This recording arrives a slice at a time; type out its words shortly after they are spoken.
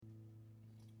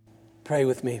Pray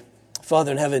with me.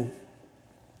 Father in heaven,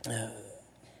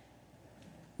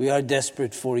 we are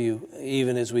desperate for you.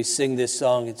 Even as we sing this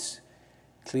song, it's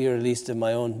clear, at least in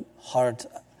my own heart,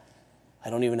 I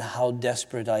don't even know how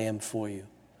desperate I am for you.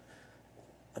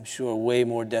 I'm sure way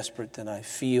more desperate than I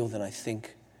feel, than I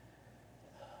think.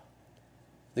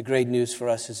 The great news for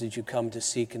us is that you come to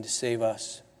seek and to save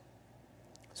us.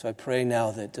 So I pray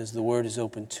now that as the word is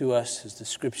open to us, as the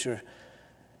scripture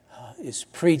is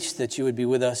preached, that you would be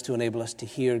with us to enable us to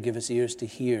hear, give us ears to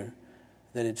hear,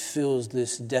 that it fills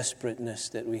this desperateness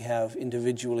that we have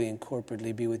individually and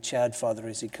corporately. Be with Chad, Father,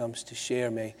 as he comes to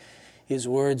share. May his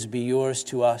words be yours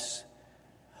to us.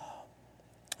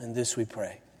 And this we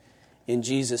pray. In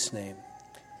Jesus' name,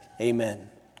 amen.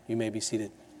 You may be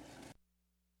seated.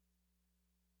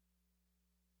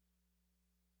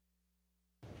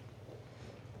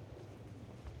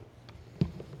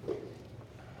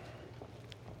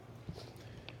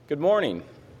 Good morning.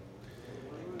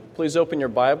 Please open your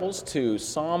Bibles to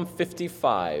Psalm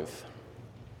 55.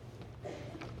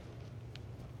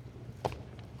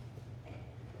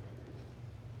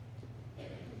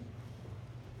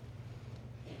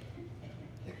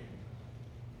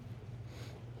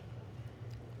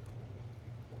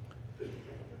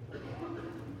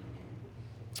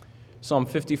 Psalm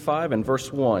 55 and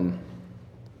verse 1.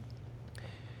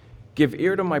 Give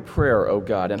ear to my prayer, O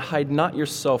God, and hide not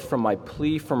yourself from my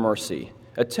plea for mercy.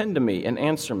 Attend to me and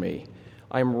answer me.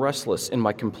 I am restless in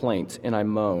my complaint, and I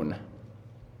moan.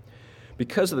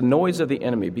 Because of the noise of the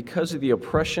enemy, because of the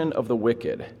oppression of the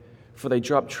wicked, for they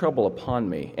drop trouble upon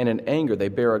me, and in anger they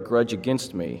bear a grudge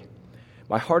against me.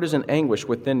 My heart is in anguish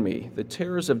within me. The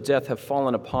terrors of death have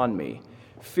fallen upon me.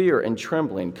 Fear and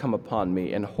trembling come upon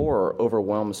me, and horror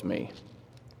overwhelms me.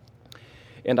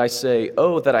 And I say,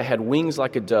 oh, that I had wings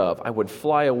like a dove. I would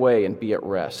fly away and be at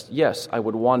rest. Yes, I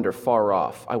would wander far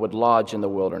off. I would lodge in the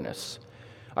wilderness.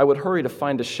 I would hurry to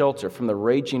find a shelter from the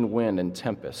raging wind and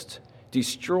tempest.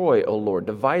 Destroy, O Lord,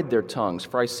 divide their tongues,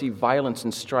 for I see violence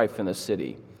and strife in the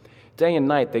city. Day and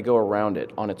night they go around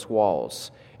it, on its walls,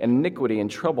 and iniquity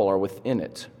and trouble are within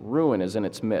it. Ruin is in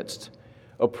its midst.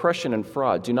 Oppression and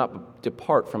fraud do not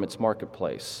depart from its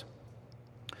marketplace.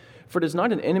 For it is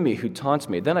not an enemy who taunts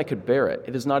me, then I could bear it.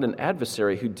 It is not an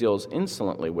adversary who deals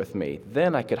insolently with me,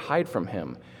 then I could hide from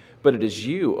him. But it is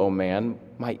you, O man,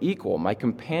 my equal, my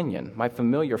companion, my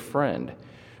familiar friend.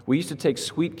 We used to take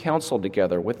sweet counsel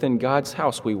together. Within God's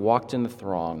house we walked in the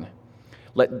throng.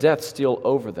 Let death steal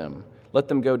over them. Let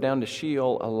them go down to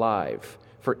Sheol alive,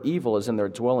 for evil is in their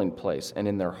dwelling place and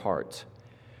in their heart.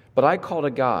 But I call to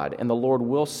God, and the Lord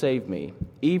will save me.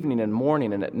 Evening and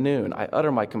morning and at noon I utter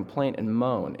my complaint and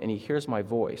moan, and he hears my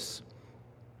voice.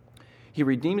 He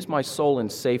redeems my soul in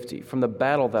safety from the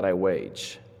battle that I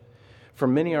wage. For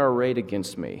many are arrayed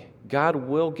against me. God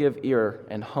will give ear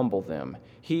and humble them,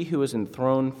 he who is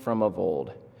enthroned from of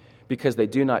old, because they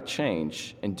do not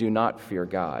change and do not fear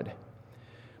God.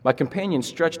 My companion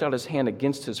stretched out his hand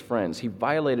against his friends. He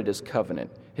violated his covenant.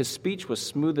 His speech was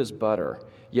smooth as butter,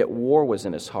 yet war was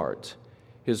in his heart.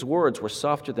 His words were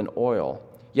softer than oil,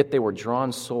 yet they were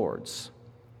drawn swords.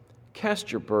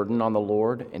 Cast your burden on the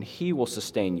Lord, and he will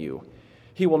sustain you.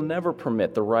 He will never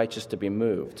permit the righteous to be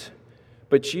moved.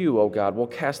 But you, O God, will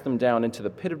cast them down into the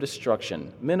pit of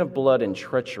destruction. Men of blood and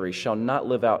treachery shall not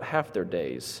live out half their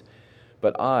days,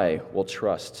 but I will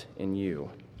trust in you.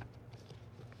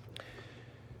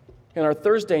 In our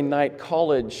Thursday night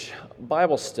college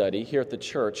Bible study here at the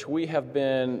church, we have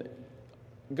been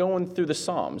going through the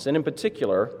Psalms, and in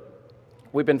particular,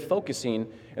 we've been focusing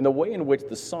in the way in which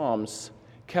the Psalms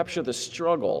capture the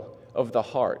struggle of the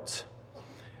heart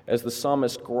as the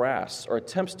psalmist grasps or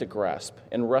attempts to grasp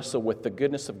and wrestle with the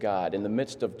goodness of God in the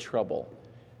midst of trouble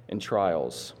and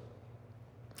trials.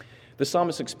 The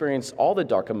psalmist experienced all the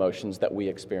dark emotions that we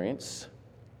experience: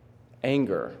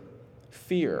 anger,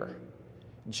 fear,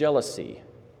 jealousy,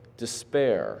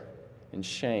 despair, and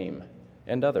shame,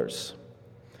 and others.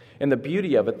 And the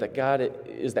beauty of it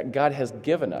is that God has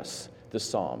given us the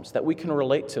Psalms, that we can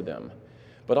relate to them.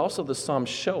 But also the Psalms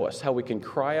show us how we can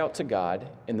cry out to God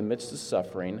in the midst of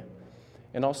suffering,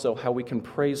 and also how we can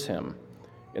praise him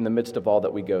in the midst of all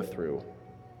that we go through.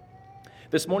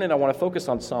 This morning I want to focus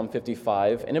on Psalm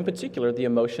 55, and in particular the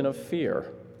emotion of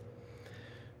fear.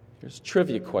 Here's a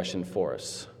trivia question for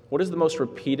us. What is the most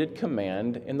repeated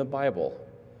command in the Bible?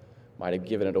 Might have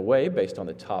given it away based on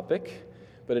the topic,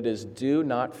 but it is do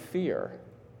not fear.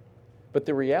 But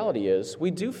the reality is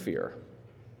we do fear.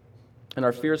 And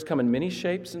our fears come in many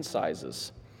shapes and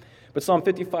sizes. But Psalm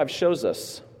 55 shows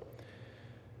us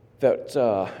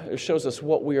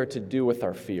what we are to do with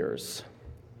our fears.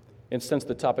 And since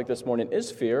the topic this morning is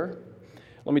fear,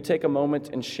 Let me take a moment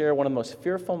and share one of the most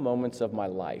fearful moments of my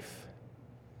life.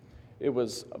 It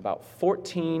was about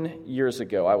 14 years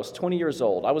ago. I was 20 years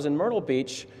old. I was in Myrtle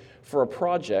Beach for a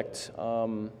project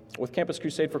with Campus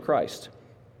Crusade for Christ.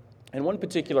 And one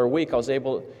particular week, I was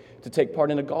able to take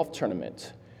part in a golf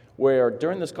tournament where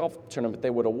during this golf tournament, they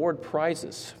would award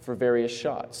prizes for various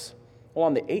shots. Well,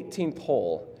 on the 18th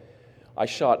hole, I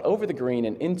shot over the green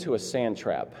and into a sand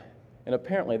trap. And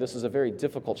apparently, this is a very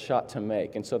difficult shot to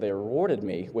make. And so they rewarded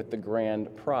me with the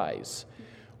grand prize,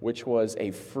 which was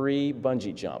a free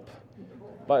bungee jump.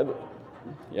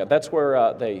 That's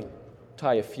where they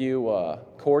tie a few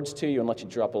cords to you and let you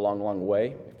drop a long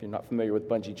way, if you're not familiar with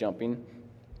bungee jumping.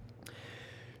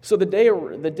 So the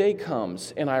day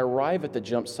comes, and I arrive at the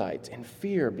jump site, and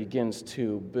fear begins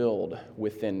to build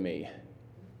within me.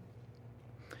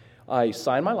 I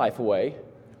sign my life away,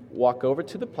 walk over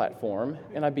to the platform,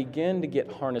 and I begin to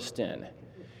get harnessed in.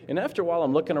 And after a while,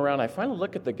 I'm looking around. I finally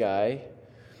look at the guy.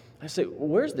 I say, well,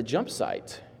 where's the jump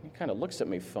site? He kind of looks at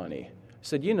me funny. I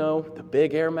said, the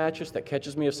big air mattress that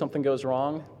catches me if something goes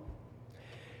wrong?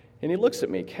 And he looks at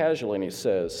me casually, and he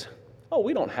says, oh,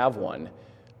 we don't have one.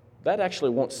 That actually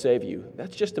won't save you.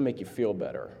 That's just to make you feel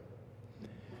better.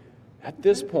 At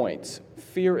this point,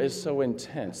 fear is so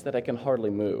intense that I can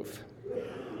hardly move.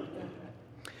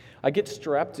 I get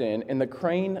strapped in, and the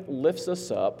crane lifts us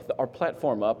up, our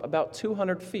platform up, about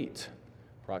 200 feet,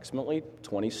 approximately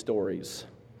 20 stories.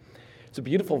 It's a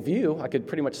beautiful view. I could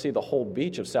pretty much see the whole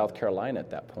beach of South Carolina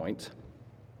at that point.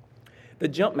 The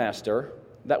jump master,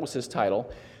 that was his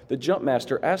title, the jump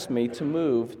master asked me to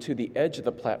move to the edge of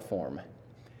the platform.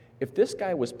 If this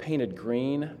guy was painted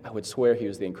green, I would swear he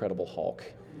was the Incredible Hulk.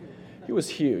 He was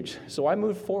huge, so I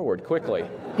moved forward quickly.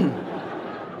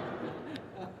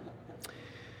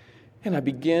 And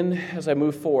as I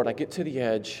move forward, I get to the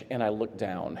edge and I look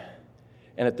down.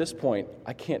 And at this point,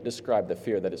 I can't describe the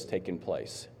fear that has taken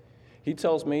place. He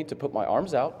tells me to put my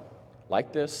arms out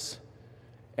like this,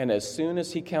 and as soon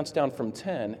as he counts down from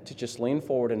 10, to just lean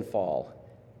forward and fall.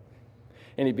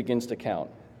 And he begins to count.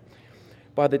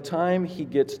 By the time he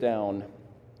gets down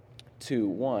to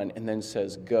 1 and then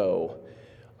says, go,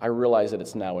 I realize that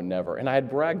it's now or never. And I had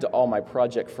bragged to all my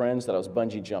project friends that I was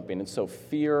bungee jumping, and so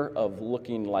fear of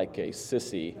looking like a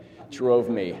sissy drove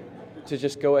me to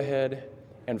just go ahead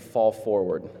and fall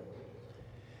forward.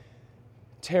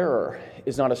 Terror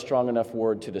is not a strong enough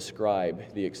word to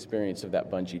describe the experience of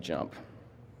that bungee jump.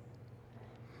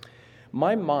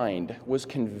 My mind was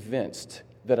convinced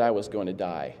that I was going to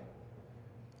die.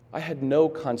 I had no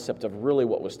concept of really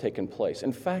what was taking place.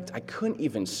 In fact, I couldn't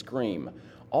even scream.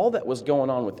 All that was going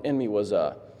on within me was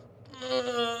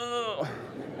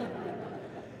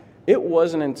It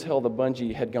wasn't until the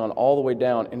bungee had gone all the way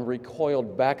down and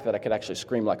recoiled back that I could actually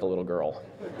scream like a little girl.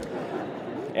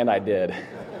 And I did.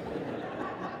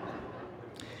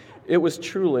 It was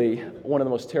truly one of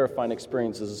the most terrifying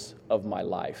experiences of my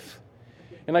life.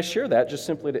 And I share that just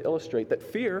simply to illustrate that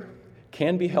fear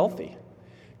can be healthy.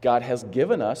 God has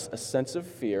given us a sense of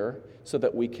fear so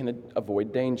that we can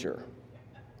avoid danger.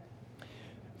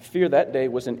 Fear that day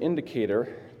was an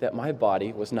indicator that my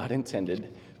body was not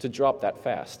intended to drop that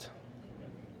fast.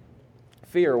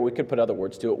 Fear, we could put other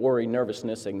words to it, worry,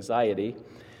 nervousness, anxiety,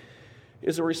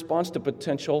 is a response to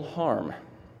potential harm.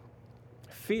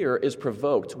 Fear is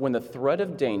provoked when the threat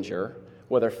of danger,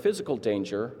 whether physical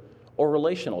danger or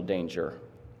relational danger,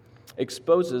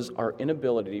 exposes our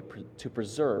inability to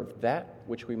preserve that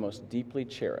which we most deeply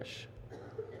cherish.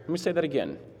 Let me say that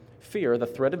again. Fear, the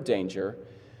threat of danger,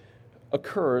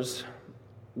 occurs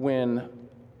when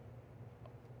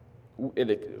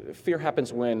fear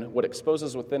happens when what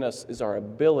exposes within us is our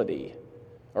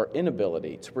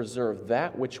inability to preserve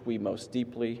that which we most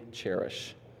deeply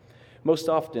cherish. Most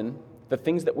often, the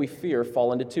things that we fear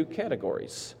fall into two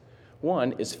categories.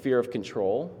 One is fear of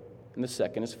control, and the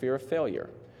second is fear of failure.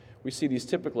 We see these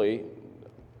typically,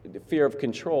 the fear of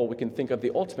control, we can think of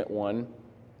the ultimate one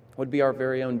would be our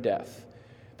very own death.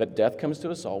 That death comes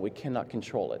to us all, we cannot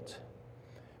control it.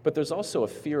 But there's also a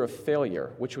fear of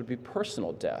failure, which would be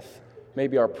personal death,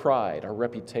 maybe our pride, our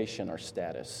reputation, our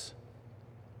status.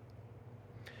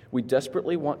 We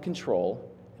desperately want control,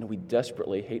 and we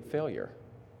desperately hate failure.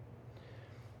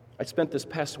 I spent this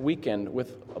past weekend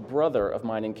with a brother of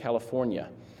mine in California,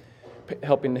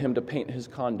 helping him to paint his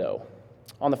condo.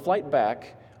 On the flight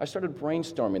back, I started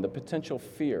brainstorming the potential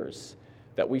fears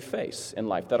that we face in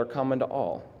life that are common to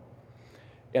all.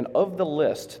 And of the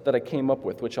list that I came up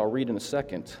with, which I'll read in a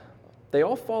second, they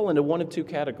all fall into one of two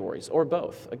categories, or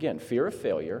both. Again, fear of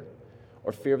failure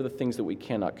or fear of the things that we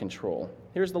cannot control.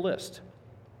 Here's the list.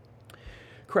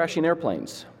 Crashing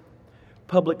airplanes,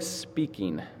 public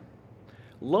speaking,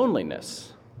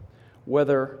 loneliness,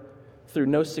 whether through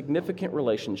no significant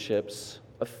relationships,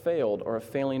 a failed or a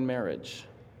failing marriage.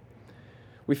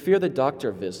 We fear the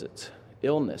doctor visit,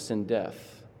 illness and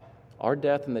death, our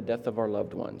death and the death of our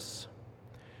loved ones.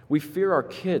 We fear our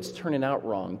kids turning out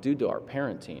wrong due to our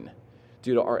parenting,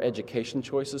 due to our education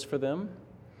choices for them,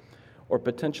 or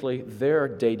potentially their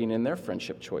dating and their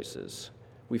friendship choices.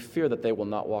 We fear that they will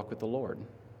not walk with the Lord.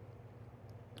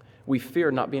 We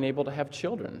fear not being able to have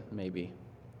children, maybe.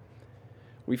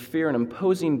 We fear an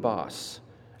imposing boss,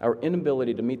 our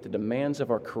inability to meet the demands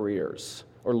of our careers,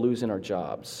 or losing our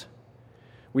jobs.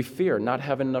 We fear not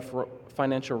having enough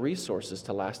financial resources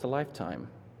to last a lifetime.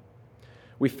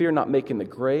 We fear not making the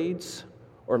grades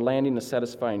or landing a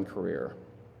satisfying career.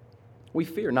 We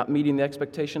fear not meeting the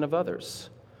expectation of others.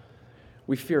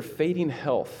 We fear fading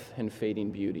health and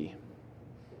fading beauty.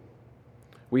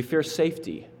 We fear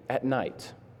safety at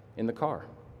night in the car.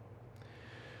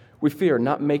 We fear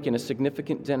not making a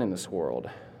significant dent in this world.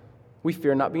 We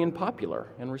fear not being popular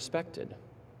and respected.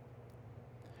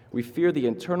 We fear the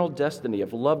eternal destiny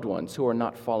of loved ones who are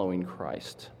not following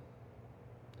Christ.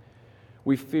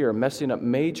 We fear messing up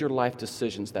major life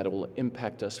decisions that will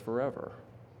impact us forever.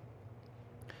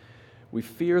 We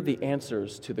fear the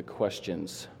answers to the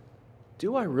questions,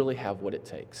 do I really have what it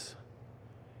takes?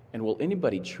 And will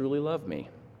anybody truly love me?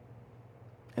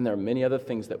 And there are many other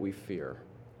things that we fear.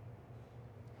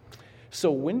 So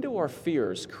when do our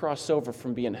fears cross over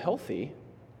from being healthy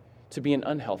to being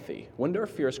unhealthy? When do our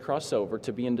fears cross over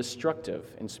to being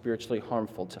destructive and spiritually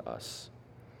harmful to us?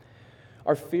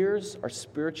 Our fears are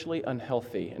spiritually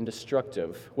unhealthy and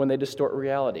destructive when they distort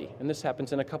reality, and this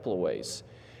happens in a couple of ways.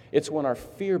 It's when our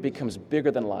fear becomes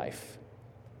bigger than life,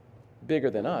 bigger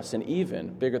than us, and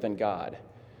even bigger than God.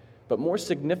 But more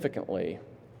significantly,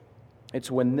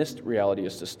 it's when this reality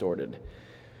is distorted.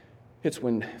 It's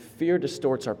when fear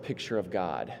distorts our picture of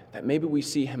God, that maybe we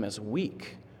see him as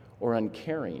weak or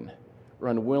uncaring or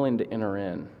unwilling to enter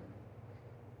in.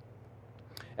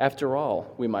 After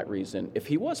all, we might reason, if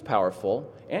he was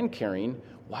powerful and caring,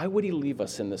 why would he leave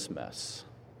us in this mess?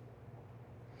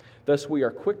 Thus, we are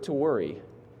quick to worry,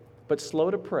 but slow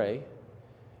to pray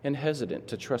and hesitant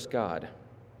to trust God.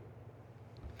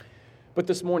 But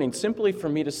this morning, simply for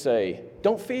me to say,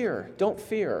 don't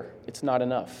fear, it's not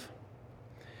enough.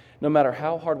 No matter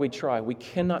how hard we try, we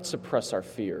cannot suppress our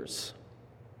fears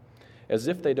as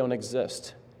if they don't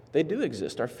exist. They do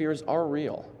exist. Our fears are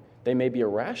real. They may be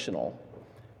irrational,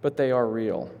 but they are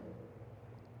real.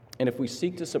 And if we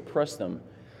seek to suppress them,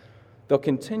 they'll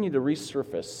continue to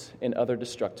resurface in other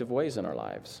destructive ways in our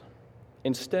lives.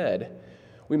 Instead,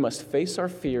 we must face our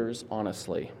fears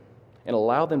honestly and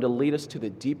allow them to lead us to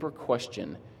the deeper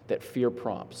question that fear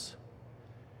prompts.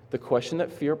 The question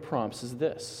that fear prompts is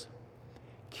this: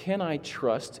 can I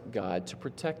trust God to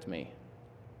protect me?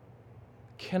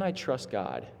 Can I trust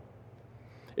God?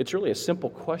 It's really a simple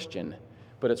question,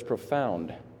 but it's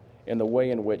profound in the way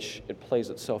in which it plays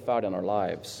itself out in our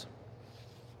lives.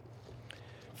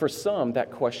 For some,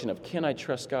 that question of can I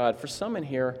trust God, for some in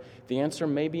here, the answer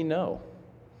may be no.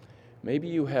 Maybe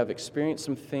you have experienced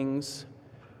some things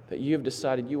that you have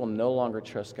decided you will no longer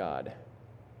trust God.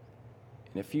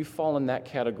 And if you fall in that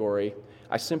category,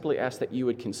 I simply ask that you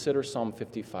would consider Psalm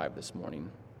 55 this morning.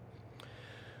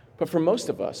 But for most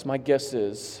of us, my guess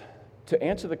is, to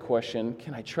answer the question,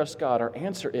 can I trust God? Our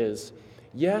answer is,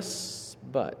 yes,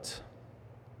 but.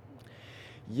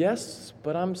 Yes,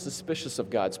 but I'm suspicious of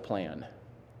God's plan.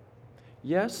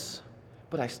 Yes,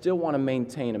 but I still want to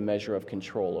maintain a measure of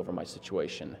control over my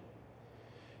situation.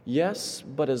 Yes,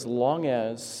 but as long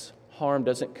as harm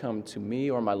doesn't come to me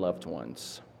or my loved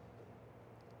ones.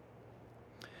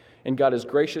 And God has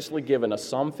graciously given us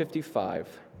Psalm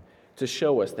 55 to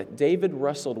show us that David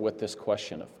wrestled with this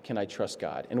question of, can I trust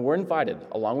God? And we're invited,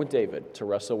 along with David, to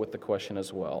wrestle with the question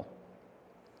as well.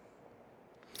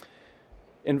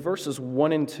 In verses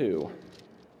 1 and 2,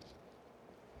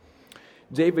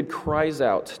 David cries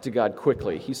out to God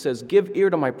quickly. He says, give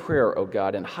ear to my prayer, O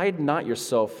God, and hide not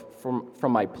yourself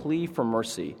from my plea for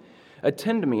mercy.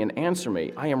 Attend to me and answer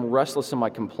me. I am restless in my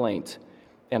complaint,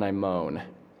 and I moan.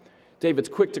 David's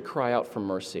quick to cry out for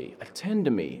mercy. Attend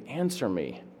to me, answer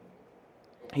me.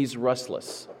 He's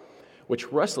restless,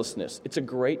 which restlessness, it's a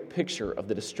great picture of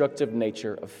the destructive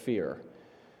nature of fear,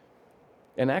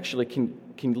 and actually can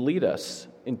lead us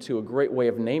into a great way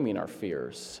of naming our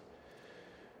fears.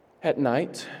 At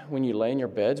night, when you lay in your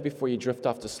beds before you drift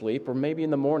off to sleep, or maybe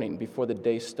in the morning before the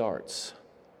day starts,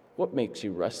 what makes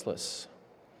you restless?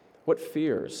 What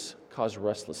fears cause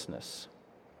restlessness?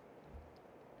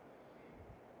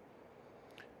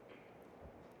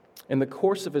 In the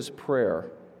course of his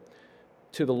prayer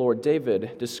to the Lord,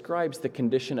 David describes the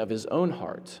condition of his own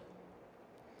heart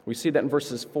We see that in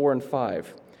verses 4 and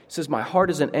 5. It says, "My heart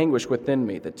is in anguish within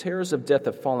me. The terrors of death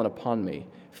have fallen upon me.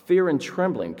 Fear and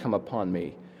trembling come upon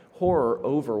me. Horror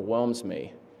overwhelms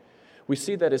me." We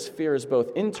see that his fear is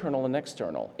both internal and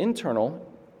external. Internal,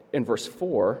 in verse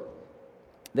 4,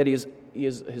 that his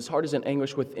heart is in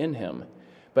anguish within him.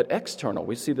 But external,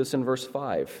 we see this in verse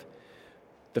 5.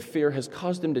 The fear has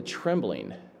caused him to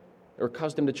tremble.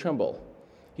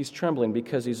 He's trembling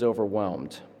because he's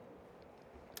overwhelmed.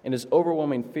 And his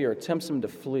overwhelming fear tempts him to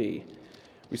flee.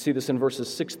 We see this in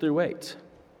verses 6 through 8.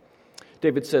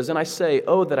 David says, "And I say,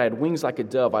 oh, that I had wings like a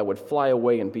dove, I would fly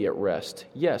away and be at rest.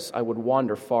 Yes, I would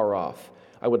wander far off.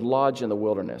 I would lodge in the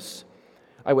wilderness.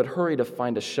 I would hurry to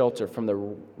find a shelter from the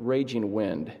raging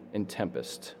wind and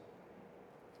tempest."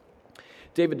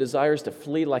 David desires to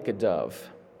flee like a dove.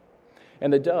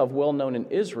 And the dove, well known in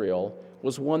Israel,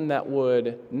 was one that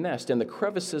would nest in the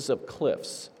crevices of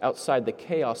cliffs outside the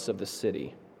chaos of the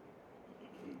city.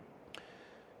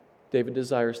 David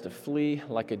desires to flee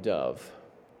like a dove.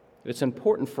 It's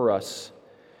important for us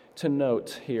to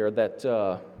note here that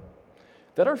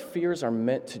our fears are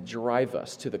meant to drive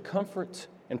us to the comfort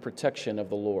and protection of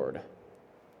the Lord.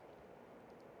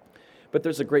 But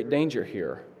there's a great danger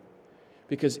here,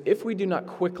 because if we do not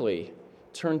quickly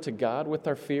turn to God with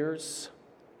our fears,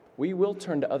 we will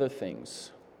turn to other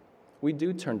things. We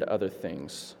do turn to other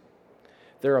things.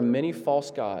 There are many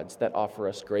false gods that offer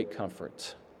us great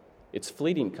comfort. It's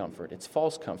fleeting comfort, it's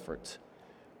false comfort,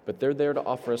 but they're there to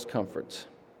offer us comfort.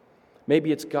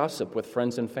 Maybe it's gossip with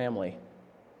friends and family.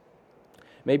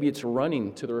 Maybe it's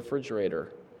running to the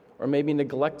refrigerator, or maybe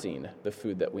neglecting the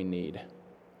food that we need.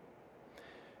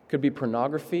 Could be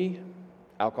pornography,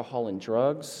 alcohol and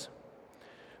drugs.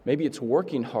 Maybe it's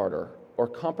working harder or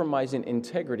compromising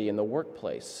integrity in the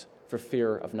workplace for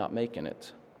fear of not making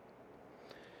it.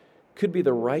 Could be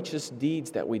the righteous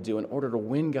deeds that we do in order to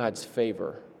win God's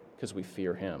favor because we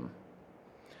fear Him.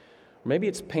 Or maybe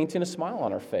it's painting a smile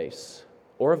on our face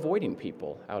or avoiding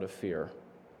people out of fear.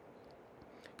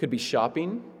 Could be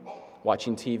shopping,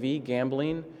 watching TV,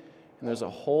 gambling, and there's a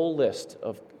whole list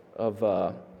of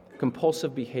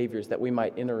compulsive behaviors that we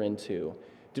might enter into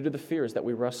due to the fears that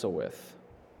we wrestle with.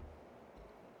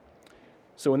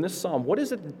 So in this psalm, what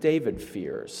is it that David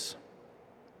fears?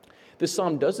 This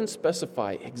psalm doesn't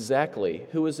specify exactly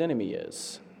who his enemy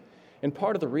is. And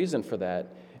part of the reason for that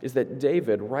is that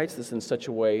David writes this in such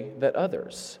a way that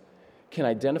others can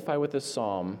identify with this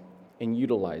psalm and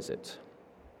utilize it.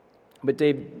 But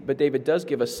David does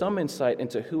give us some insight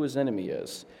into who his enemy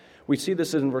is. We see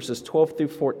this in verses 12 through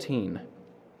 14.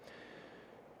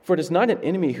 "For it is not an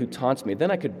enemy who taunts me,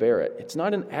 then I could bear it. It's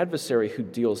not an adversary who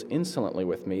deals insolently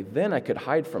with me, then I could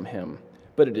hide from him.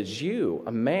 But it is you,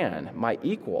 a man, my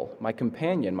equal, my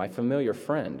companion, my familiar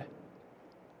friend.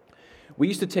 We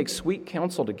used to take sweet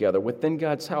counsel together. Within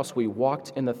God's house we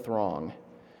walked in the throng."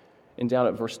 And down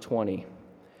at verse 20.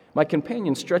 "My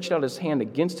companion stretched out his hand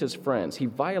against his friends. He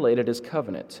violated his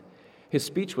covenant. His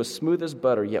speech was smooth as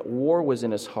butter, yet war was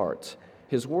in his heart.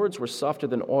 His words were softer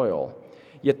than oil,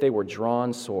 yet they were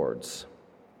drawn swords."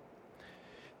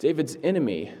 David's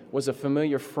enemy was a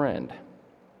familiar friend.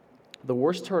 The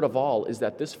worst hurt of all is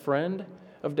that this friend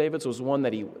of David's was one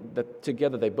that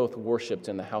together they both worshiped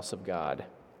in the house of God.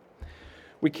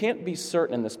 We can't be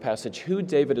certain in this passage who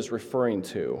David is referring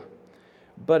to,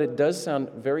 but it does sound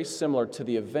very similar to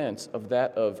the events of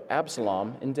that of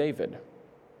Absalom and David.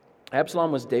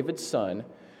 Absalom was David's son,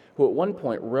 who at one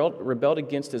point rebelled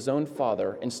against his own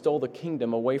father and stole the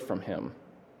kingdom away from him.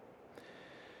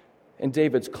 And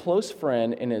David's close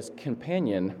friend and his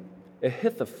companion,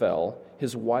 Ahithophel,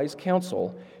 his wise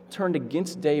counsel, turned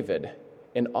against David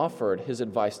and offered his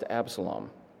advice to Absalom.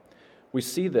 We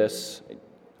see this,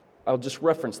 I'll just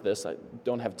reference this, I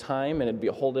don't have time and it'd be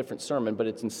a whole different sermon, but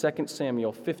it's in 2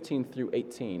 Samuel 15 through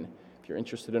 18, if you're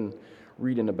interested in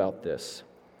reading about this.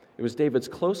 It was David's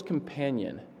close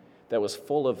companion that was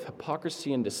full of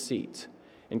hypocrisy and deceit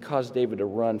and caused David to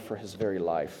run for his very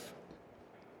life.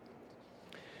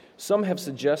 Some have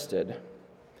suggested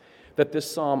that this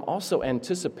psalm also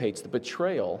anticipates the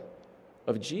betrayal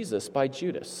of Jesus by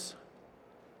Judas.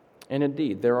 And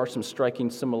indeed, there are some striking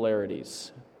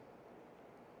similarities.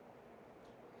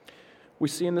 We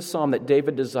see in the psalm that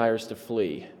David desires to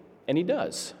flee, and he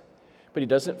does. But he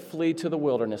doesn't flee to the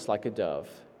wilderness like a dove,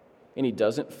 and he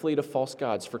doesn't flee to false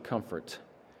gods for comfort.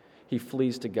 He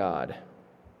flees to God.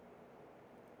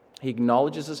 He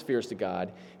acknowledges his fears to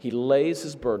God. He lays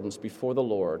his burdens before the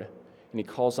Lord, and he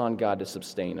calls on God to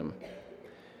sustain him.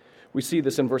 We see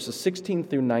this in verses 16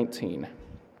 through 19.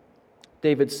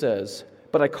 David says,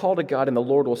 "But I call to God, and the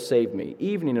Lord will save me.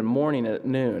 Evening and morning and at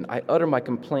noon, I utter my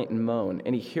complaint and moan,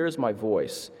 and he hears my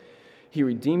voice. He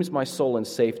redeems my soul in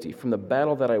safety from the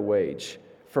battle that I wage.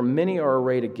 For many are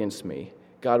arrayed against me.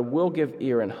 God will give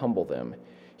ear and humble them.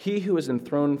 He who is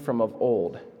enthroned from of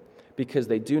old, because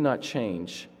they do not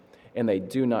change, and they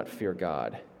do not fear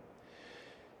God.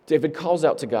 David calls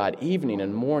out to God evening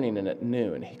and morning and at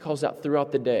noon. He calls out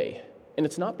throughout the day. And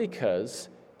it's not because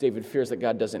David fears that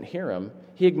God doesn't hear him.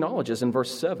 He acknowledges in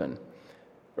verse 17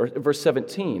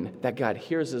 that God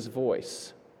hears his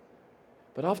voice.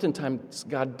 But oftentimes,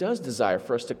 God does desire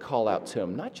for us to call out to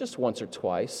him, not just once or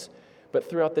twice, but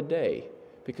throughout the day,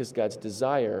 because God's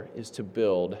desire is to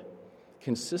build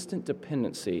consistent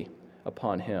dependency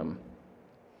upon him.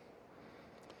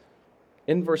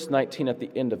 In verse 19, at the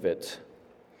end of it,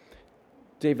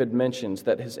 David mentions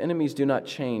that his enemies do not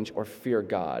change or fear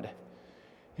God.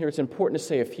 Here it's important to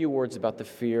say a few words about the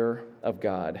fear of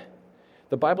God.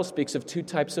 The Bible speaks of two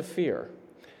types of fear.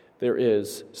 There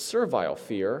is servile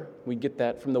fear. We get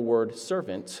that from the word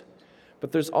servant.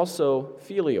 But there's also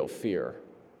filial fear.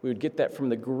 We would get that from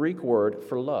the Greek word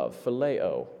for love,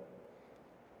 phileo.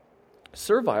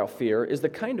 Servile fear is the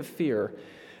kind of fear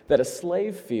that a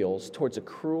slave feels towards a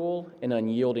cruel and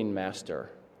unyielding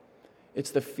master.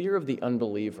 It's the fear of the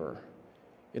unbeliever.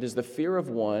 It is the fear of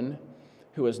one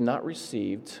who has not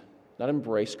received, not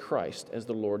embraced Christ as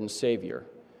the Lord and Savior,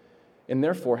 and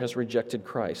therefore has rejected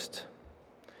Christ.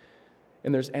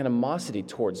 And there's animosity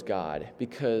towards God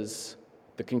because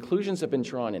the conclusions have been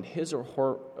drawn in his or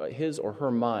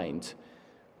her mind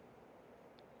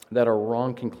that are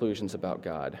wrong conclusions about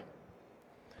God.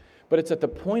 But it's at the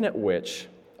point at which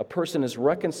a person is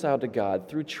reconciled to God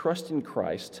through trust in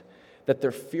Christ that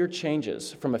their fear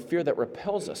changes from a fear that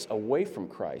repels us away from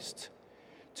Christ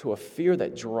to a fear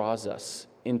that draws us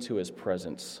into his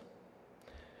presence.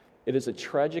 It is a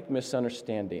tragic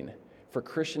misunderstanding for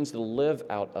Christians to live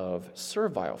out of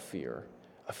servile fear,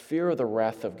 a fear of the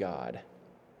wrath of God.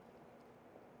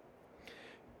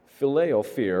 Filial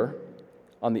fear,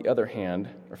 on the other hand,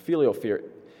 or filial fear,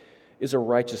 is a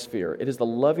righteous fear. It is the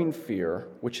loving fear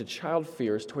which a child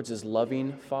fears towards his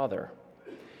loving father.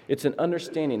 It's an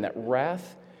understanding that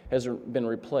wrath has been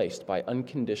replaced by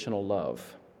unconditional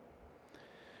love.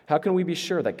 How can we be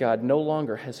sure that God no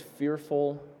longer has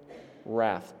fearful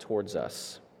wrath towards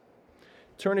us?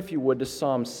 Turn, if you would, to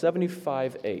Psalm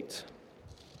 75:8.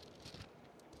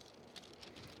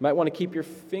 You might want to keep your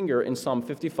finger in Psalm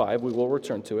 55. We will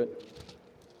return to it.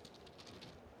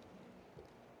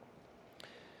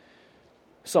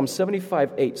 Psalm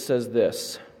 75:8 says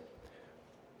this: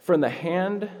 "For in the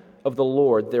hand of the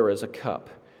Lord there is a cup,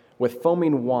 with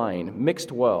foaming wine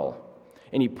mixed well,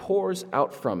 and he pours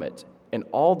out from it, and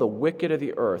all the wicked of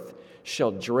the earth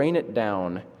shall drain it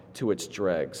down to its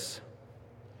dregs."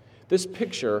 This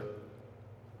picture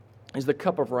is the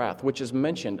cup of wrath, which is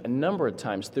mentioned a number of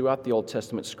times throughout the Old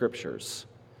Testament scriptures.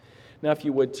 Now, if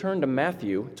you would turn to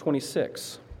Matthew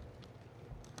 26.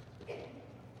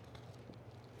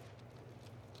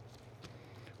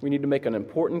 We need to make an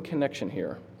important connection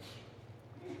here.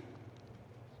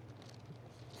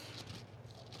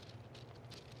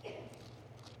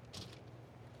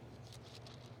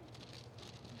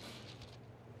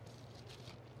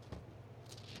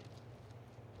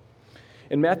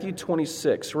 In Matthew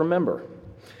 26, remember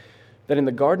that in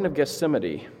the Garden of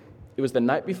Gethsemane, it was the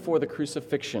night before the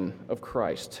crucifixion of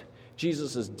Christ.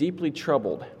 Jesus is deeply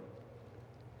troubled.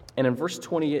 And in verse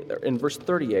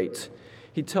 38,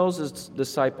 he tells his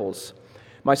disciples,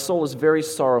 "My soul is very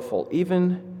sorrowful,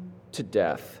 even to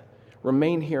death.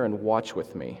 Remain here and watch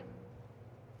with me."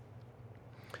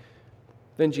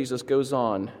 Then Jesus goes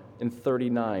on in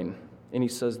 39, and he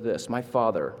says this: "My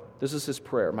Father," this is his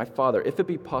prayer, "My Father, if it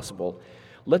be possible,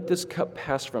 let this cup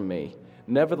pass from me.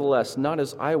 Nevertheless, not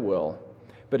as I will,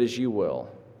 but as you will."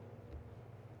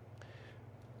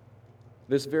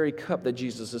 This very cup that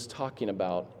Jesus is talking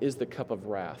about is the cup of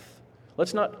wrath.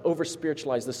 Let's not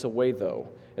over-spiritualize this away, though,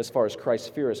 as far as Christ's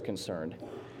fear is concerned.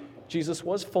 Jesus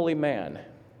was fully man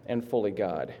and fully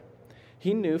God.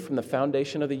 He knew from the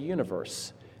foundation of the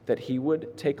universe that he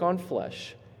would take on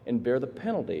flesh and bear the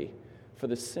penalty for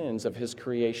the sins of his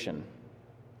creation.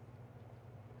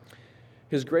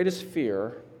 His greatest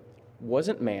fear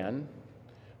wasn't man,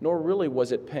 nor really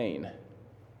was it pain.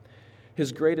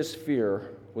 His greatest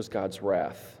fear was God's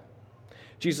wrath.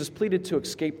 Jesus pleaded to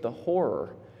escape the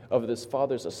horror of his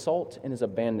Father's assault and his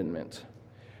abandonment,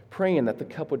 praying that the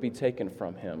cup would be taken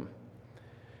from him.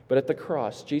 But at the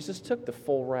cross, Jesus took the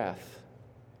full wrath.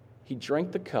 He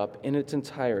drank the cup in its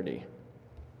entirety.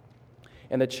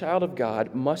 And the child of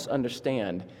God must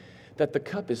understand that the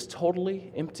cup is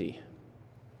totally empty.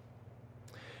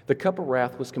 The cup of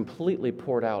wrath was completely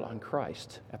poured out on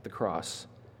Christ at the cross.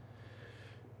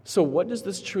 So what does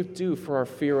this truth do for our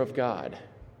fear of God?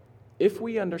 If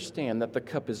we understand that the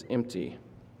cup is empty,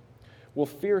 we'll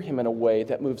fear him in a way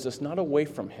that moves us not away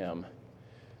from him,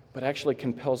 but actually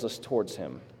compels us towards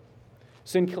him.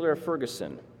 Sinclair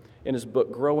Ferguson, in his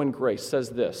book Grow in Grace, says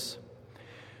this: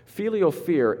 filial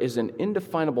fear is an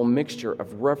indefinable mixture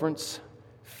of reverence,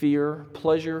 fear,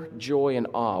 pleasure, joy, and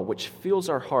awe, which fills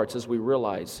our hearts as we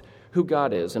realize who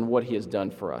God is and what he has done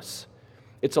for us.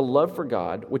 It's a love for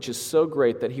God which is so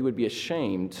great that he would be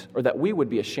ashamed, or that we would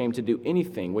be ashamed to do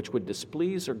anything which would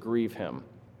displease or grieve him,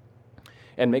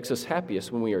 and makes us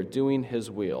happiest when we are doing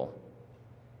his will.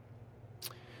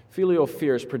 Filial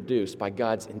fear is produced by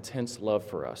God's intense love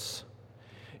for us.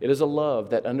 It is a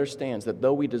love that understands that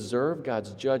though we deserve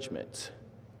God's judgment,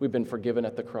 we've been forgiven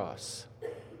at the cross.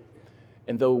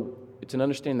 And though it's an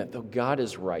understanding that though God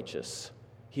is righteous,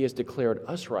 he has declared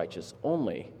us righteous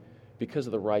only because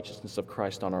of the righteousness of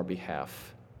Christ on our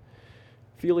behalf.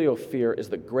 Filial fear is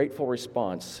the grateful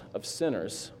response of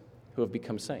sinners who have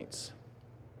become saints.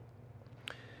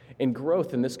 And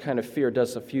growth in this kind of fear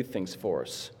does a few things for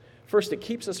us. First, it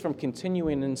keeps us from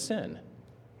continuing in sin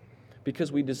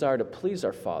because we desire to please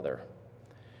our Father.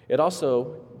 It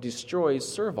also destroys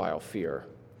servile fear.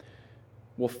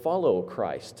 We'll follow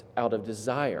Christ out of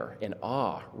desire and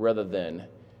awe rather than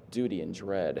duty and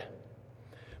dread.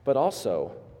 But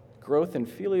also, growth in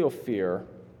filial fear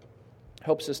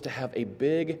helps us to have a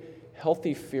big,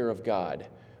 healthy fear of God,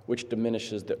 which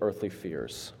diminishes the earthly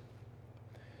fears.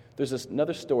 There's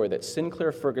another story that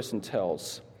Sinclair Ferguson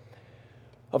tells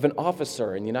of an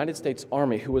officer in the United States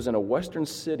Army who was in a western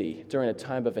city during a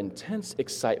time of intense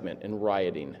excitement and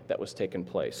rioting that was taking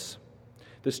place.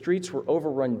 The streets were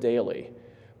overrun daily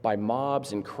by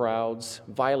mobs and crowds,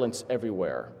 violence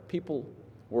everywhere. People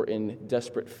were in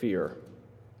desperate fear.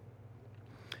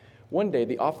 One day,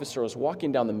 the officer was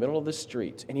walking down the middle of the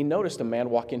street, and he noticed a man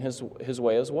walking his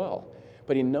way as well.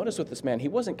 But he noticed with this man, he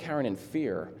wasn't cowering in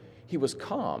fear. He was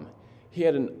calm. He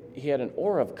had an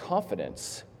aura of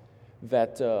confidence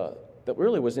that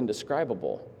really was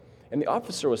indescribable. And the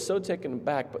officer was so taken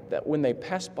aback that when they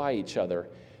passed by each other,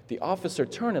 the officer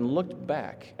turned and looked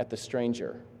back at the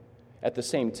stranger. At the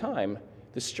same time,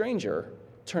 the stranger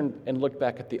turned and looked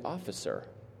back at the officer.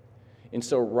 And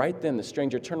so right then, the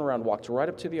stranger turned around, walked right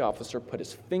up to the officer, put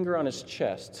his finger on his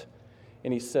chest,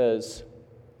 and he says,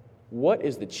 "What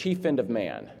is the chief end of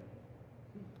man?"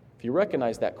 If you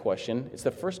recognize that question, it's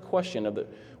the first question of the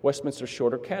Westminster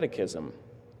Shorter Catechism.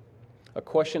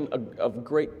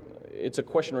 It's a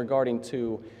question regarding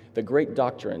to the great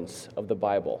doctrines of the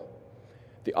Bible.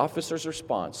 The officer's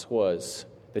response was,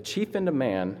 "The chief end of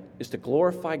man is to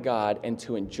glorify God and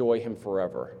to enjoy him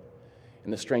forever."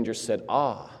 And the stranger said,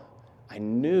 I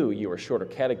knew you were a Shorter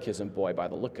Catechism boy by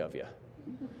the look of you."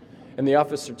 And the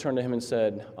officer turned to him and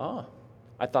said,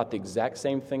 I thought the exact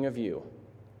same thing of you."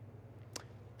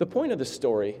 The point of the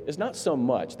story is not so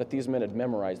much that these men had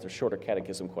memorized their Shorter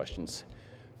Catechism questions,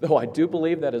 though I do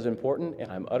believe that is important,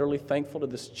 and I'm utterly thankful to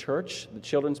this church, the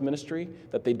children's ministry,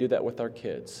 that they do that with our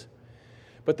kids.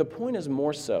 But the point is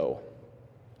more so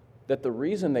that the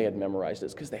reason they had memorized it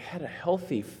is because they had a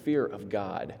healthy fear of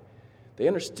God. They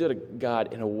understood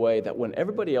God in a way that when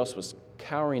everybody else was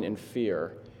cowering in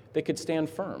fear, they could stand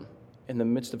firm in the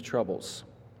midst of troubles.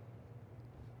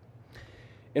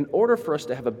 In order for us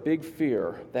to have a big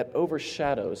fear that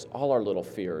overshadows all our little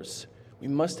fears, we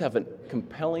must have a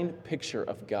compelling picture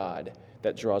of God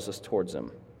that draws us towards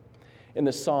him. In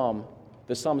the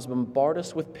Psalms bombard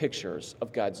us with pictures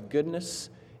of God's goodness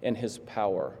and his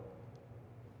power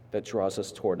that draws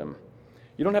us toward him.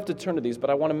 You don't have to turn to these, but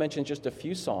I want to mention just a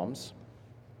few Psalms,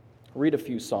 read a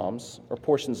few Psalms, or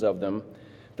portions of them,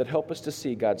 that help us to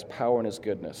see God's power and his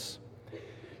goodness.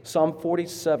 Psalm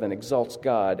 47 exalts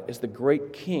God as the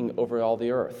great king over all the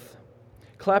earth.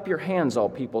 "Clap your hands, all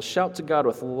people. Shout to God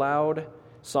with loud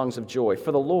songs of joy.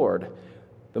 For the Lord,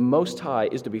 the Most High,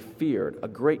 is to be feared, a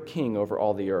great king over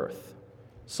all the earth."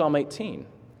 Psalm 18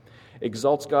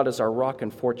 exalts God as our rock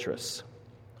and fortress.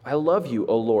 "I love you,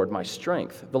 O Lord, my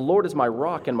strength. The Lord is my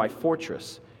rock and my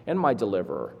fortress and my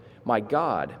deliverer, my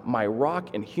God, my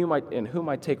rock in whom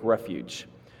I take refuge,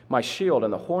 my shield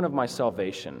and the horn of my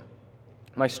salvation,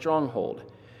 my stronghold.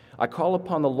 I call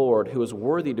upon the Lord, who is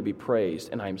worthy to be praised,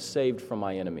 and I am saved from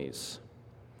my enemies."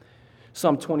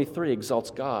 Psalm 23 exalts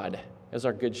God as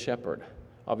our good shepherd,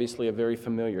 obviously a very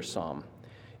familiar psalm.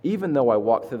 "Even though I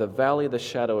walk through the valley of the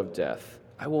shadow of death,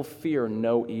 I will fear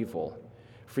no evil,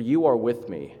 for you are with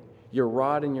me. Your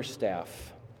rod and your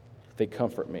staff, they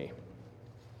comfort me."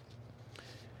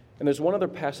 And there's one other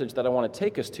passage that I want to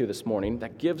take us to this morning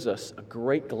that gives us a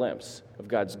great glimpse of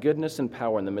God's goodness and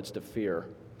power in the midst of fear.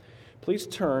 Please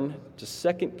turn to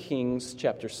 2 Kings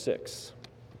chapter 6.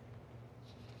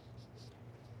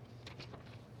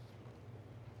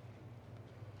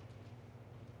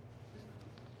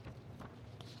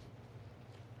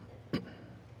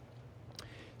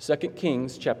 Second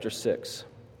Kings chapter 6.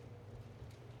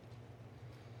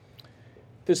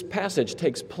 This passage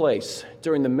takes place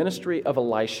during the ministry of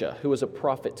Elisha, who was a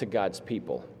prophet to God's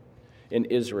people in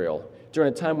Israel,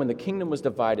 during a time when the kingdom was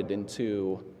divided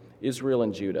into Israel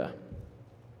and Judah.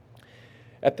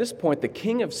 At this point, the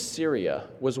king of Syria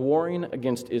was warring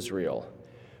against Israel,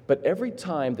 but every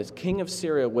time the king of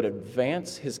Syria would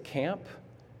advance his camp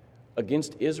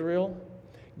against Israel,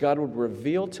 God would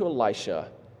reveal to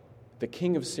Elisha the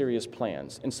king of Syria's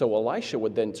plans. And so Elisha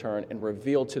would then turn and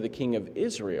reveal to the king of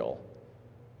Israel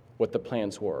what the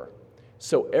plans were.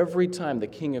 So every time the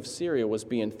king of Syria was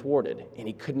being thwarted, and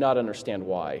he could not understand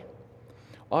why.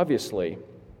 Obviously,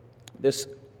 this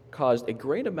caused a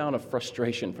great amount of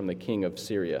frustration from the king of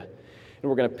Syria. And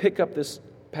we're going to pick up this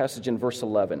passage in verse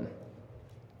 11.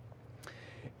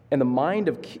 And the mind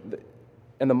of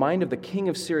the king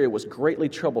of Syria was greatly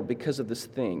troubled because of this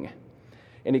thing.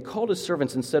 And he called his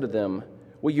servants and said to them,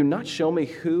 "Will you not show me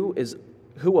who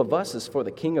of us is for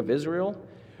the king of Israel?"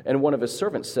 And one of his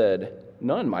servants said,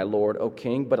 "None, my lord, O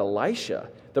king, but Elisha,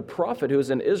 the prophet who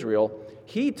is in Israel.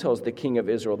 He tells the king of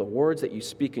Israel the words that you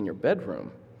speak in your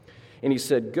bedroom." And he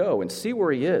said, "Go and see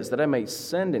where he is, that I may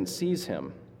send and seize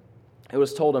him." It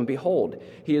was told him, "Behold,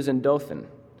 he is in Dothan."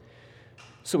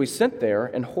 So he sent there,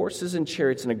 and horses and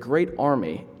chariots and a great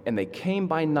army, and they came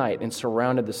by night and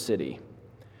surrounded the city.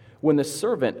 When the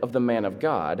servant of the man of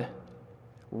God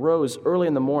rose early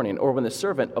in the morning, or when the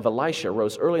servant of Elisha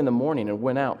rose early in the morning and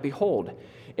went out, behold,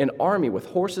 an army with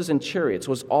horses and chariots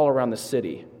was all around the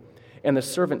city. And the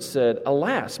servant said,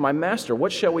 "Alas, my master,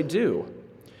 what shall we do?"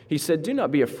 He said, "Do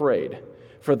not be afraid,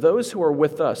 for those who are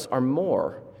with us are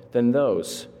more than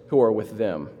those who are with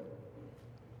them."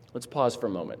 Let's pause for a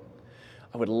moment.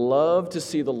 I would love to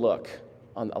see the look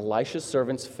on Elisha's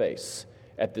servant's face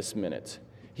at this minute.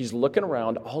 He's looking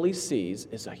around. All he sees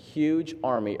is a huge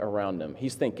army around him.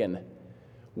 He's thinking,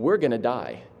 we're going to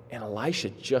die. And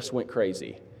Elisha just went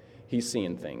crazy. He's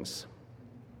seeing things.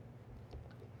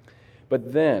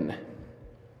 But then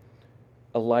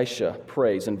Elisha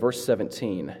prays in verse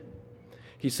 17.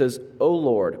 He says, "O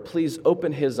Lord, please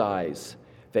open his eyes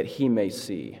that he may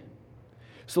see."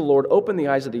 So the Lord opened the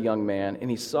eyes of the young man, and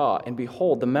he saw, and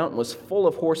behold, the mountain was full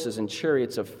of horses and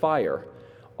chariots of fire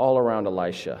all around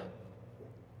Elisha.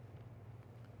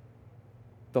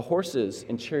 The horses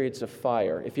and chariots of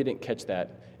fire, if you didn't catch that,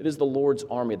 it is the Lord's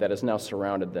army that has now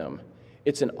surrounded them.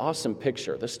 It's an awesome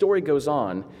picture. The story goes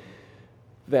on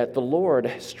that the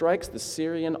Lord strikes the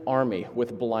Syrian army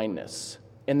with blindness,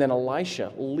 and then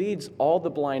Elisha leads all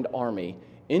the blind army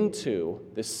into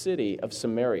the city of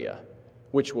Samaria,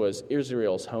 which was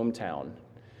Israel's hometown.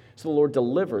 So the Lord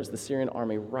delivers the Syrian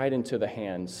army right into the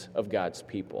hands of God's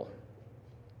people.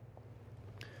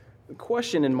 The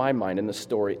question in my mind in this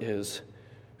story is,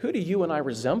 who do you and I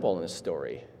resemble in this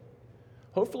story?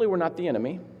 Hopefully we're not the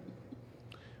enemy.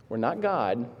 We're not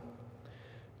God.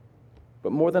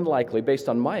 But more than likely, based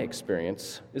on my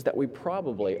experience, is that we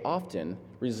probably often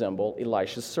resemble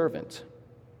Elisha's servant.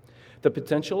 The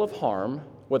potential of harm,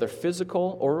 whether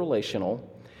physical or relational,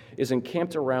 is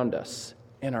encamped around us,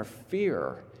 and our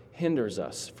fear hinders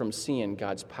us from seeing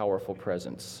God's powerful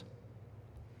presence.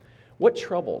 What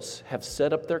troubles have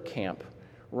set up their camp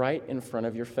right in front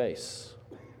of your face?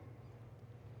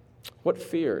 What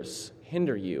fears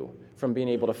hinder you from being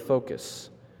able to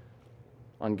focus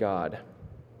on God?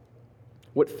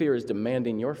 What fear is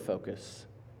demanding your focus,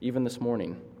 even this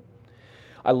morning?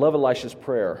 I love Elisha's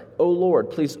prayer. "O Lord,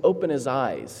 please open his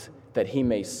eyes that he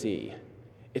may see."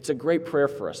 It's a great prayer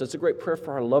for us. It's a great prayer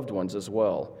for our loved ones as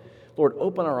well. Lord,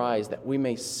 open our eyes that we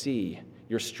may see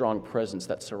your strong presence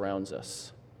that surrounds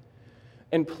us.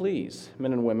 And please,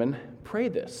 men and women, pray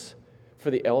this for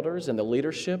the elders and the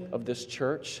leadership of this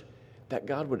church, that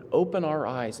God would open our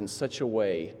eyes in such a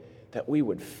way that we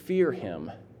would fear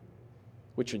him,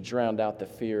 which would drown out the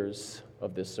fears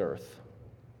of this earth.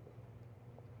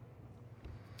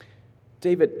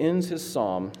 David ends his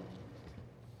psalm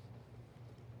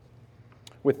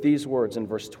with these words in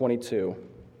verse 22.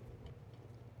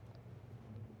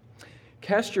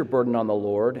 "Cast your burden on the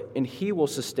Lord, and he will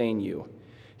sustain you.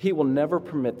 He will never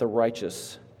permit the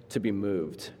righteous to be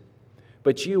moved.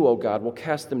 But you, O God, will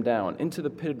cast them down into the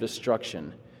pit of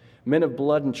destruction. Men of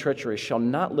blood and treachery shall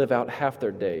not live out half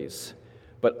their days,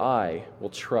 but I will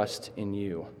trust in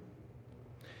you."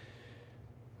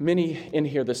 Many in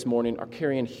here this morning are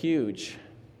carrying huge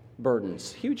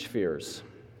burdens, huge fears.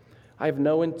 I have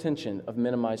no intention of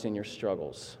minimizing your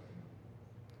struggles.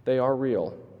 They are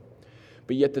real.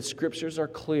 But yet the scriptures are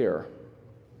clear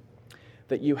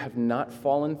that you have not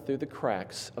fallen through the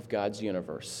cracks of God's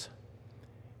universe.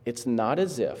 It's not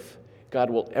as if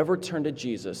God will ever turn to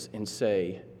Jesus and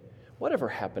say, whatever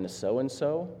happened to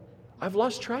so-and-so? I've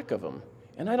lost track of them,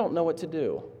 and I don't know what to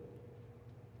do.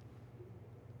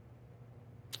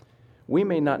 We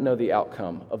may not know the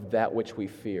outcome of that which we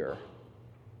fear,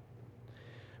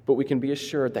 but we can be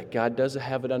assured that God does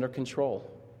have it under control.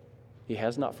 He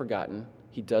has not forgotten.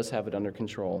 He does have it under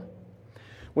control.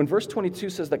 When verse 22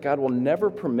 says that God will never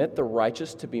permit the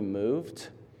righteous to be moved,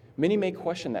 many may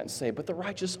question that and say, but the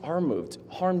righteous are moved.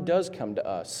 Harm does come to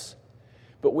us.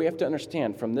 But we have to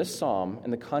understand from this psalm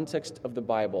and the context of the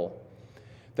Bible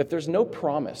that there's no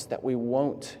promise that we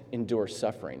won't endure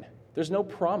suffering. There's no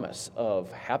promise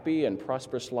of happy and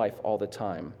prosperous life all the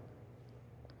time.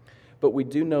 But we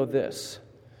do know this,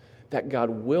 that God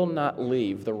will not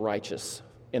leave the righteous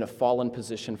in a fallen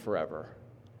position forever.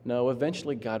 No,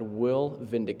 eventually God will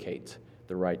vindicate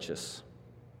the righteous.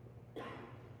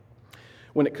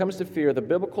 When it comes to fear, the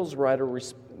biblical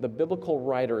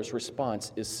writer's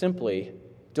response is simply,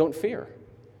 don't fear.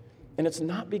 And it's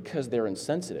not because they're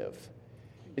insensitive.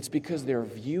 It's because their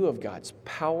view of God's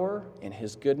power and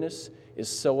his goodness is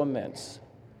so immense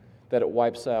that it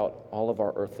wipes out all of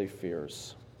our earthly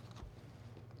fears.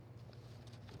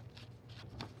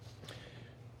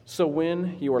 So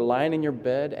when you are lying in your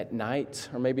bed at night,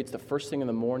 or maybe it's the first thing in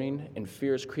the morning, and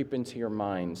fears creep into your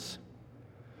minds,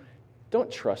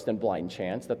 don't trust in blind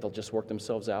chance that they'll just work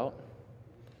themselves out.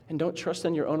 And don't trust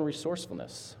in your own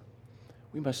resourcefulness.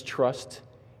 We must trust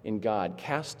in God.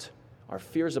 Cast our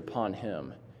fears upon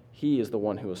him. He is the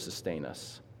one who will sustain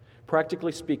us.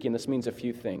 Practically speaking, this means a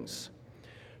few things.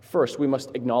 First, we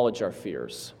must acknowledge our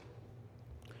fears.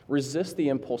 Resist the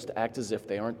impulse to act as if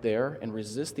they aren't there, and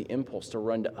resist the impulse to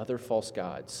run to other false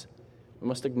gods. We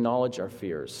must acknowledge our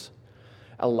fears.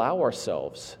 Allow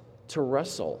ourselves to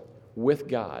wrestle with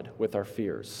God with our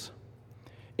fears.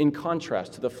 In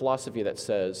contrast to the philosophy that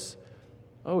says,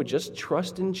 oh, just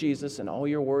trust in Jesus and all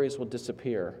your worries will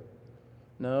disappear.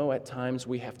 No, at times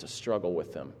we have to struggle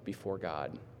with them before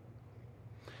God.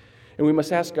 And we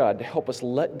must ask God to help us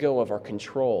let go of our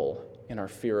control and our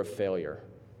fear of failure.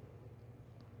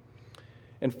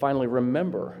 And finally,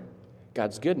 remember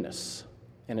God's goodness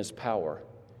and his power.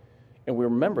 And we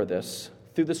remember this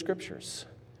through the scriptures,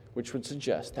 which would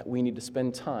suggest that we need to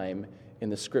spend time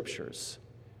in the scriptures,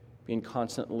 being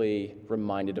constantly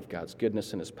reminded of God's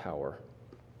goodness and his power.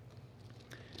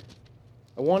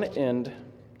 I want to end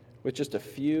with just a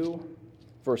few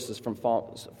verses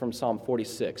from Psalm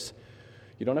 46.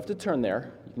 You don't have to turn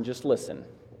there. You can just listen.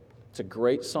 It's a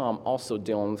great psalm also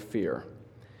dealing with fear.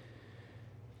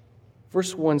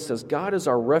 Verse 1 says, God is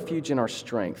our refuge and our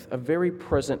strength, a very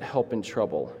present help in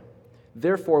trouble.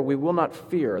 Therefore we will not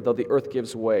fear, though the earth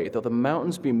gives way, though the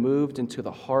mountains be moved into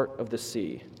the heart of the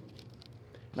sea.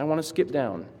 And I want to skip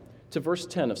down to verse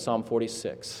 10 of Psalm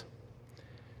 46.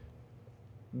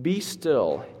 Be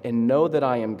still and know that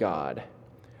I am God.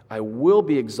 I will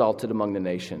be exalted among the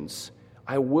nations.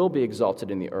 I will be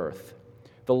exalted in the earth.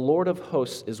 The Lord of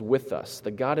hosts is with us.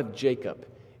 The God of Jacob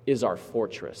is our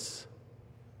fortress.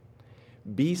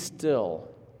 Be still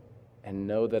and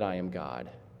know that I am God.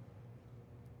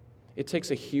 It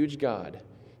takes a huge God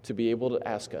to be able to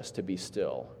ask us to be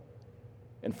still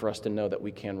and for us to know that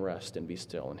we can rest and be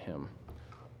still in him.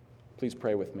 Please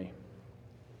pray with me.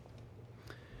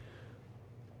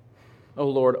 Oh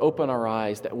Lord, open our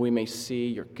eyes that we may see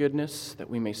your goodness, that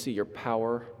we may see your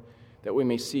power, that we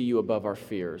may see you above our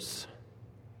fears.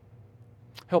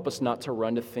 Help us not to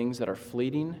run to things that are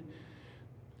fleeting,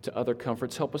 to other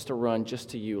comforts. Help us to run just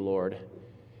to you, Lord.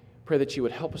 Pray that you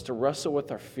would help us to wrestle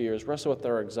with our fears, wrestle with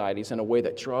our anxieties in a way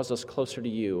that draws us closer to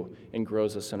you and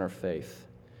grows us in our faith.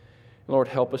 Lord,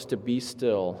 help us to be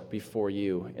still before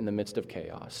you in the midst of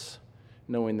chaos,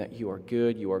 knowing that you are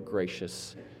good, you are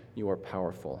gracious, you are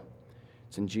powerful.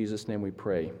 It's in Jesus' name we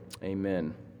pray.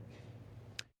 Amen.